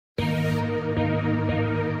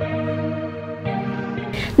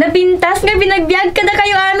Napintas nga binagbiag kada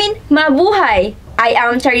kayo amin, mabuhay! I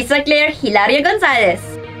am Charissa Claire Hilaria Gonzales.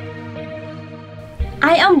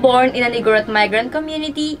 I am born in an Igorot migrant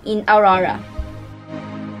community in Aurora.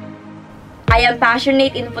 I am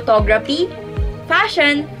passionate in photography,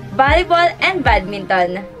 fashion, volleyball, and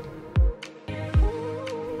badminton.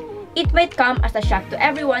 It might come as a shock to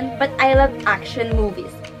everyone, but I love action movies.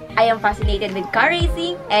 I am fascinated with car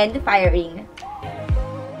racing and firing.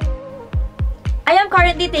 I am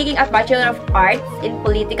currently taking a Bachelor of Arts in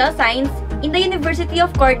Political Science in the University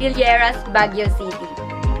of Cordilleras, Baguio City.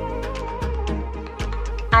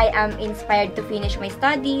 I am inspired to finish my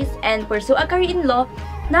studies and pursue a career in law,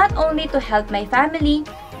 not only to help my family,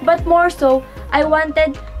 but more so, I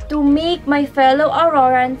wanted to make my fellow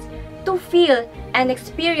Aurorans to feel and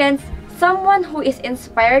experience someone who is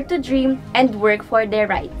inspired to dream and work for their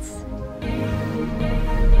rights.